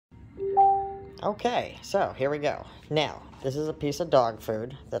Okay, so here we go. Now, this is a piece of dog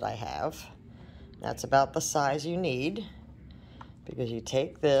food that I have. That's about the size you need, because you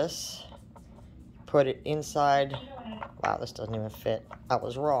take this, put it inside. Wow, this doesn't even fit. I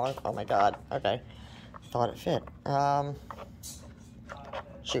was wrong. Oh my god. Okay. Thought it fit.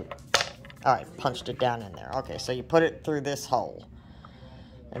 Shoot. Alright, punched it down in there. Okay, so you put it through this hole.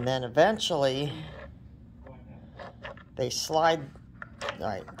 And then eventually, they slide.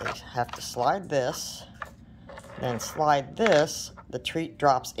 Alright, they have to slide this. Then slide this. The treat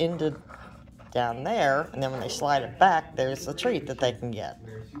drops into down there. And then when they slide it back, there's the treat that they can get.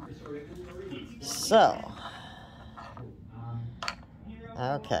 So.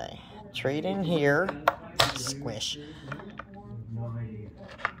 Okay. Treat in here. Squish.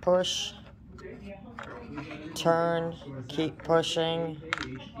 Push. Turn. Keep pushing.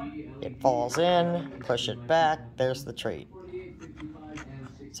 It falls in. Push it back. There's the treat.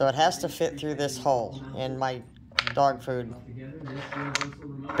 So it has to fit through this hole. And my dog food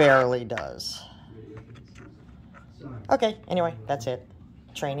barely does. Okay, anyway, that's it.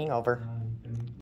 Training over.